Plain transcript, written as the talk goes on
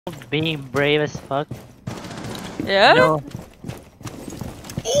Being brave as fuck. Yeah? No.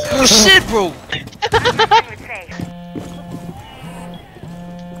 Oh shit, bro!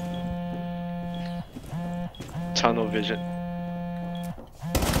 Tunnel vision.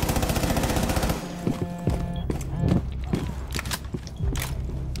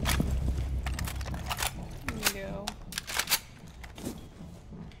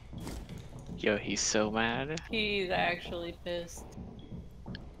 Yo, he's so mad. He's actually pissed.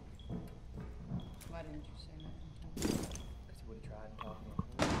 Why didn't you say that? Because he would have tried talking.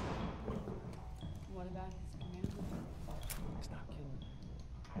 What about his command? He's not kidding.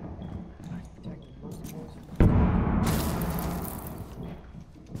 He's protected most of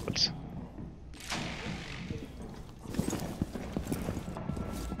What's...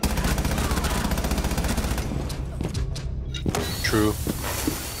 True.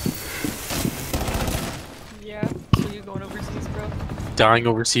 Yeah, so you going overseas, bro? Dying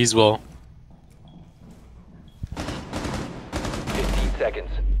overseas, well. 15 seconds.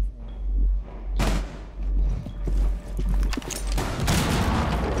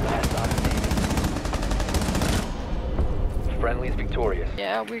 Last stop standing. Friendly's victorious.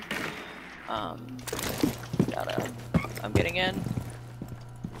 Yeah, we I'm getting in.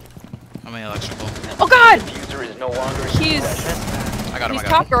 I'm in electrical. Oh god! Diffuser is no longer in He's I got him, he's I got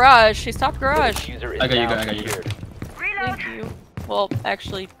top him. garage. He's top garage. Diffuser is I got you, now I got you. secured. Thank you. Well,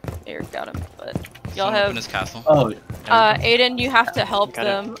 actually, Eric got him, but y'all Someone have open this castle. Oh, Aiden, you have to help Got it.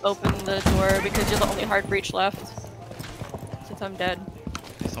 them open the door because you're the only hard breach left. Since I'm dead.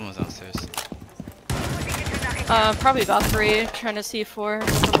 Someone's downstairs. Probably about 3. Trying to see 4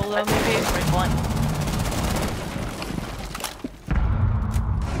 from below, maybe. Right, one.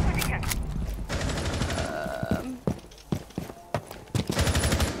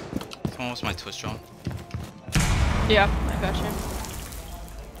 Someone was my twist drone. Yeah, I got you.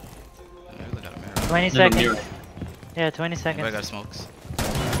 I really got a mirror. 20 seconds. Yeah, 20 Everybody seconds. got smokes.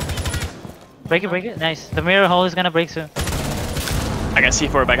 Break it, break it. Nice. The mirror hole is gonna break soon. I got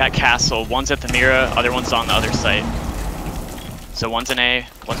C4, but I got castle. One's at the mirror, other one's on the other site. So one's in A,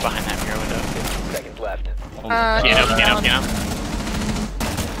 one's behind that mirror window. 15 seconds left. Piano.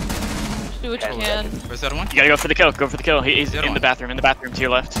 Just do what you 10 can. seconds. Where's the other one? You gotta go for the kill, go for the kill. He's The other in one. the bathroom to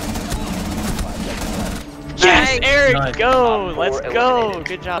your left. 5 seconds left. Yes, Eric, Nice. go! Op Let's four go! eliminated.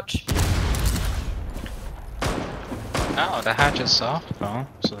 Good job. Oh, the hatch is soft, though,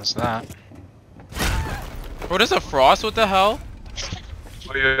 so that's that. Bro, there's a frost, what the hell?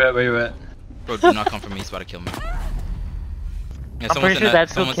 Where you at? Where you at? Bro, do not come for me, he's about to kill me. Yeah, I'm pretty sure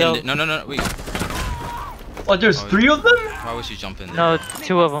that's who killed. No, wait. Oh, there's Oh, 3 of them? Why would you jump in there? No,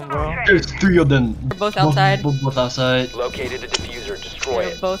 2 of them, bro. There's 3 of them. We're both outside. Both outside. Located the diffuser. Destroy We're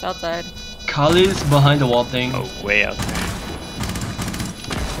it. both outside. Kali's behind the wall thing. Oh, way out there.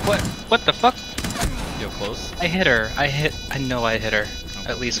 What the fuck? Yo, close. I hit her. I know I hit her.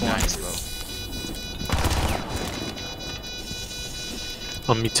 At least Nice, once. bro.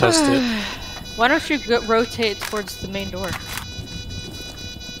 Let me test it. Why don't you rotate towards the main door?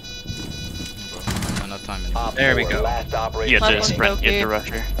 Bro, enough time anymore. Op There we four, go. Last operator You have to Left standing. one's sprint, you have to okay. rush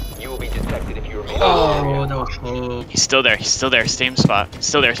her. You will be detected if you remain Oh, that was close. He's still there, same spot.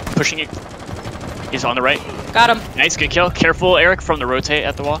 Still there, pushing it. He's on the right. Got him. Nice, good kill. Careful, Eric, from the rotate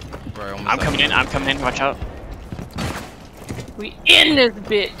at the wall. Bro, I almost I'm died. coming in, watch out. We in this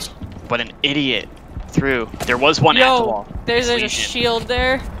bitch. What an idiot. Through. There was one at the wall. There's a Legion. shield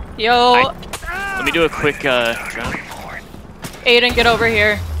there. Yo, Let me do a quick drone. Aiden, get over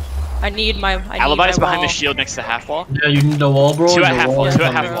here. I need my Alibi's behind wall. the shield next to half wall. Yeah, you need the wall, bro. 2 at The half wall wall, is 2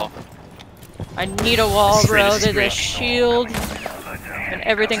 at half coming. wall. I need a wall, This is great, bro. this is There's a great. shield and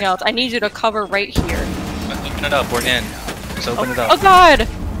everything else. I need you to cover right here. Open it up. We're in. Just open it Oh up. god!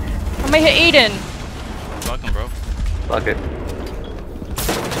 I might hit Aiden. Fuck him, bro. Fuck it.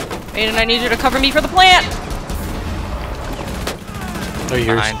 Aiden, I need you to cover me for the plant. Oh,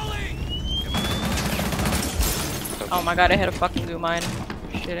 yours. Behind. Oh my god, I hit a fucking goo mine.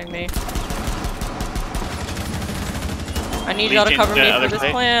 You're shitting me. I need y'all to Legion, cover the me for other this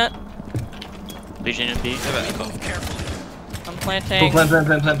side. plant. Legion and B. Yeah, but echo. I'm Go planting.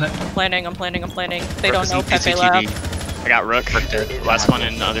 plan. I'm planning. They don't know Pepe CTD. left. I got Rook. Last one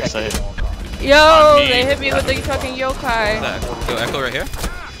in the other side. Yo, On me. they hit me with the fucking yokai. What's that? Yo, echo right here?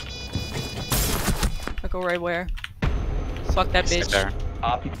 I go right where? Fuck that Sit bitch. there.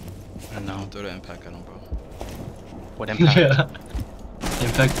 Op I don't know. Throw the impact at him, bro. What impact? Yeah.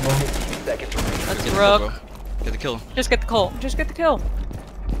 Infect ball. 15 seconds remaining. That's Get the kill, Rook. bro. Get the kill. Just get the kill. Just get the kill.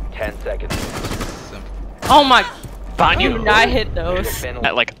 10 seconds. Simple. Oh my. Behind Do you. not hit those.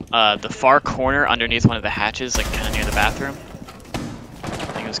 At like the far corner underneath one of the hatches, like kind of near the bathroom. I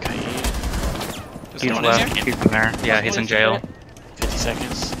think it was He's one in left. here? He's in there. Yeah, he's in jail. 50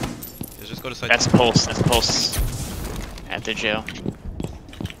 seconds. Yeah, just go to site. That's Pulse. That's Pulse. At the jail.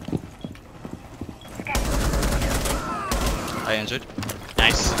 I injured.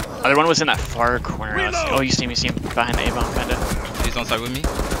 Nice. Other one was in that far corner. Oh, you see him behind the A-bomb, kinda. He's on site with me.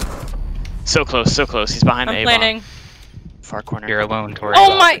 So close, so close. He's behind the I'm A-bomb. planning. Far corner. You're alone, Tori.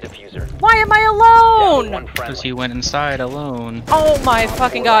 Oh my! Diffuser. Why am I Down to alone? one Because friendly. you went inside alone. Oh my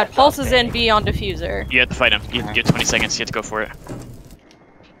fucking god. Pulse is in B on diffuser. You have to fight him. You have 20 seconds. You have to go for it.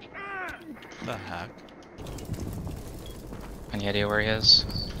 The heck? Any idea where he is?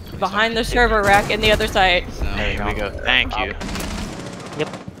 Behind the server rack in the other side. No. There we go. Thank you.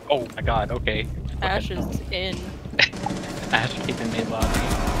 Oh my god, okay. Ash is in. Ash keeping me lobby.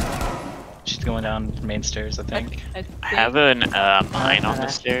 She's going down the main stairs, I think. I I have think. an mine on the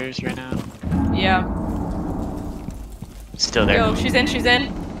stairs right now. Yeah. Still there. Yo, she's in, she's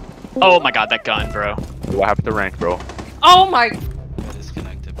in. Oh my god, that gun, bro. What happened to rank, bro? Oh my!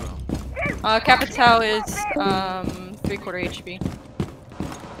 Disconnected, bro. Capital is 3/4 HP.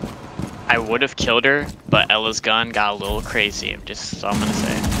 I would have killed her, but Ella's gun got a little crazy. Just all I'm gonna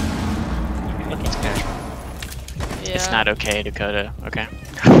say. Yeah. It's not okay, Dakota. Okay.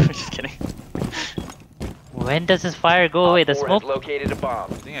 Just kidding. When does this fire go away? The Op 4 has smoke? located a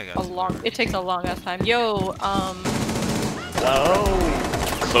bomb. I think I got a long. It takes a long ass time. Yo,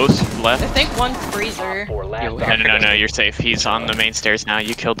 Close I left. think one freezer. Op 4 last Yo, No, you're safe. He's on the main stairs now.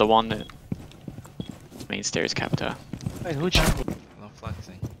 You killed the one that... Main stairs, Capita. Wait, who no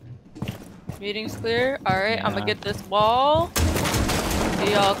flexing. Meeting's clear. Alright, I'm Yeah. gonna get this wall.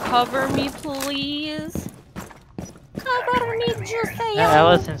 Y'all cover me, please. Cover me, just say Yeah, I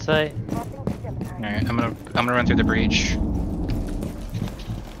was inside. Alright, I'm gonna run through the breach.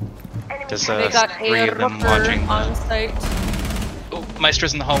 There's They got three a of them roofer watching on the... site. Oh,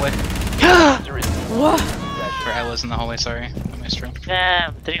 Maestro's in the hallway. What? Or Ella's in the hallway, sorry. Maestro.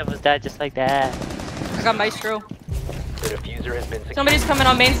 Damn, 3 of us died just like that. I got Maestro. The diffuser has been secured. Somebody's coming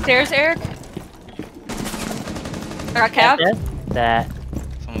on main stairs, Eric. I got Cap. That.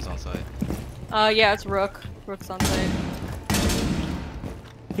 Someone's on site. Yeah, it's Rook. Rook's on site.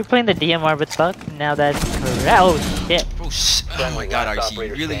 You're playing the DMR with Buck? Now that's correct. Oh shit. Bro, oh my Friendly god, last RC, you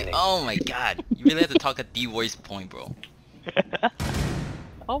operator really, standing. oh my god. You really have to talk at the worst point, bro.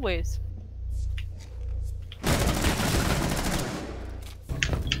 Always.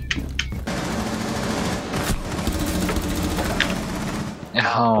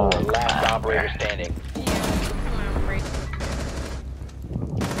 Oh. Last operator standing. Yeah, I'm right.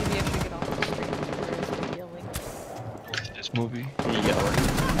 Maybe I should get off the street. Where is yelling? This movie.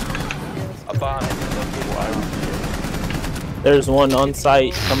 A bomb has been located. There's one on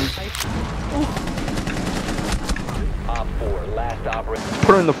site. Op 4 last operator.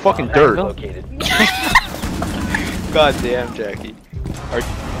 Put her in the fucking Bomb dirt. located. God damn, Jackie.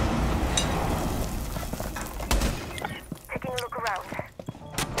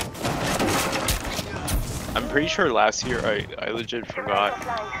 I'm pretty sure last year I legit forgot.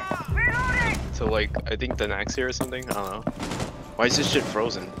 So like I think the next year or something, I don't know. Why is this shit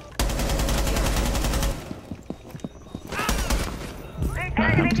frozen? I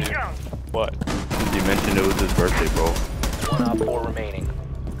have to. What? You mentioned it was his birthday, bro. One Op 4 remaining.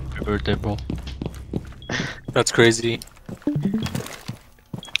 Happy birthday, bro. That's crazy.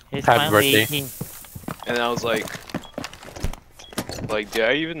 It's Happy finally birthday. 18. And I was like, do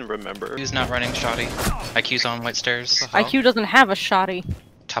I even remember? Who's not running shoddy? IQ's on white stairs. IQ doesn't have a shoddy.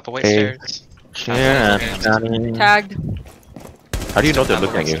 Top of white Hey. stairs. Yeah. Tagged. How do you know they're Top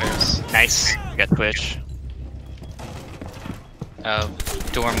of looking at white you? stairs. Nice. You got Twitch.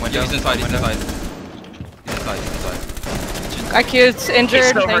 Dorm window. Yeah, he's inside, he's window. inside. He's inside, he's inside. IQ's injured. He's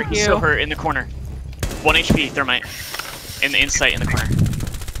still hurt. Thank He's you. still hurt in the corner. 1 HP, thermite. In the insight in the corner.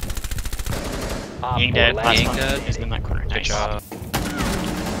 Op Being 4 dead. last Last Being one dead. is in that corner. Good Nice. job.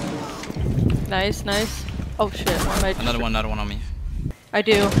 Nice, nice. Oh shit. Why am I Another one on me. I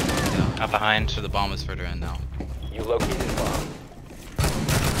do. Yeah. Out behind. So the bomb is further in now. You located a bomb.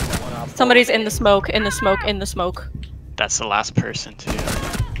 One Op 4 Somebody's in remaining. the smoke. In the smoke. In the smoke. That's the last person too.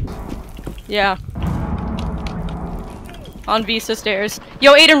 Yeah. On Visa stairs.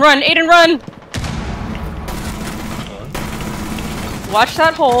 Yo, Aiden, run! Aiden, run! Watch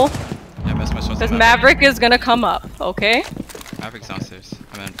that hole, Yeah, I missed my shots. because Maverick is gonna come up, okay? Maveric's downstairs.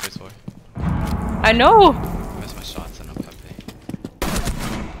 I'm in first floor. I know! I missed my shots and I'm happy.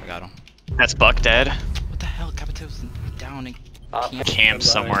 I got him. That's Buck dead. What the hell? Capito's down and Op can't. Camp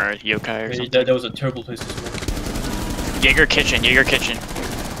somewhere, yokai or Hey, something. that was a terrible place to smoke. Jaeger kitchen, Jaeger kitchen.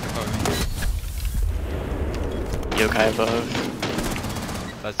 Cover me. Yokai above.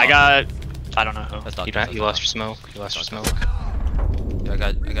 That's I got I don't know who. That's You lost your smoke. You lost your smoke. Yeah, I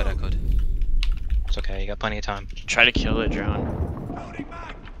got echoed. It's okay. You got plenty of time. Try to kill the drone.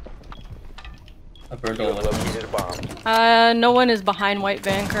 I burned You all have of them. located a bomb. No one is behind white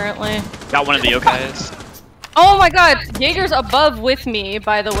van currently. Got one of the yokais. Oh my god, Jaeger's above with me,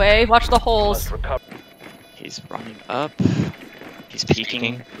 by the way. Watch the holes. Must recover. He's running up. He's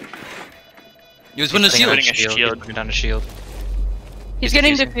peeking. He was putting a shield. Putting a shield. Putting down a shield. He's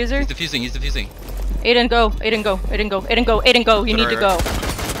getting defusing. diffuser. He's defusing. Aiden, go. Aiden, go. Aiden, go. Aiden, go. Aiden, go. You Put need her- to go.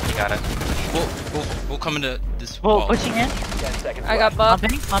 You got it. We'll come into this Whoa, wall. pushing in. 10 seconds I got left.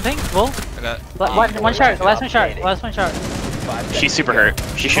 buff. On ping. Whoa. I got. One shot. Last one shot. Last one shot. 5 seconds She's super hurt.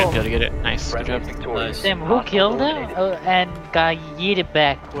 She shouldn't Oh. be able to get it. Nice. Good Friendly job. victorious. Damn, who killed him? Oh, and got yeeted Me,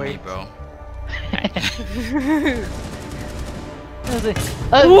 backwards. bro. I was like,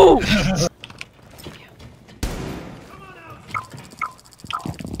 oh!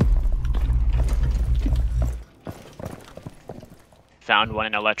 Found one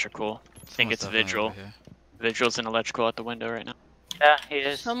in electrical. I think it's Someone's Vigil. definitely over here. Vigil's in electrical at the window right now. Yeah, he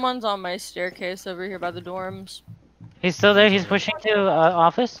is. Someone's on my staircase over here by the dorms. He's still there. He's pushing to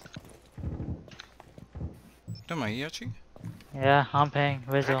office. Don't mind, Yachi. Yeah, I'm paying.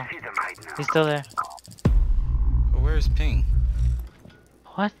 Visual. He's still there. But where's Ping?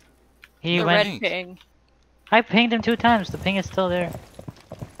 What? He The went. red ping. I pinged him 2 times. The ping is still there.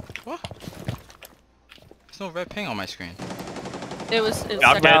 What? There's no red ping on my screen. It was Yeah,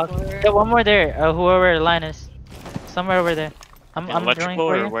 second Yeah, floor. one more there. Whoever Linus. Somewhere over there. I'm drawing Electrical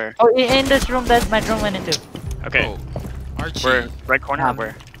for or you. where? Oh, in this room that my drone went into. Okay. Oh, Archie. Where? Right corner or Um,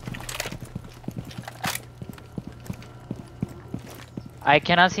 where? I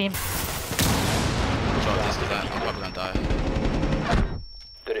cannot see him. Drop this because I'm probably gonna die.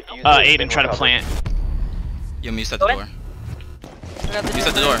 The diffuser has been Aiden, try to recovered. plant. Yo, Muse at the Go door. I got the Muse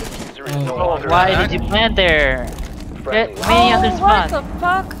at the door. Diffuser is no longer Why active. did you plant there? Friendly Get me on the what spot. the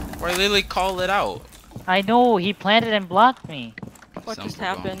fuck? Why literally call it out? I know, he planted and blocked me. What just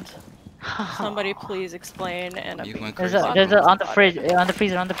Simple, bro. happened? Somebody please explain and I'm You being went There's crazy. on the fridge, on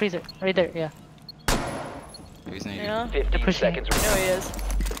the freezer, right there, yeah. He's naked. Yeah, 15 pushing. seconds I know he is.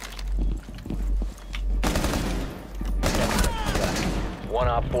 One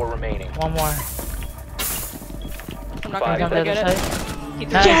op 4 remaining. One more. I'm not Five gonna On the go other get it. side. Keep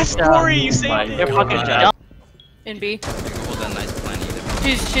Nice. Yes, job. Corey, you saved it. You're fucking God. dumb. In B. You can hold that nice plan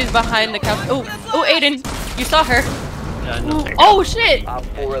either. She's behind the couch. Oh, Aiden, you saw her. No. Oh shit! Op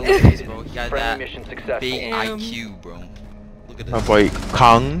 4 eliminated. Bro, he got Friendly that mission successful. big Damn. IQ, bro. Look at My this. boy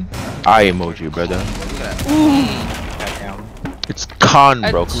Kang. Eye emoji, brother. Look at that. Goddamn. It's Khan,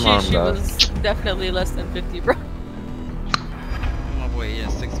 bro. Come on, she bro. was definitely less than 50, bro. My boy, yeah,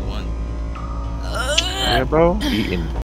 6'1". Yeah, bro. Eating.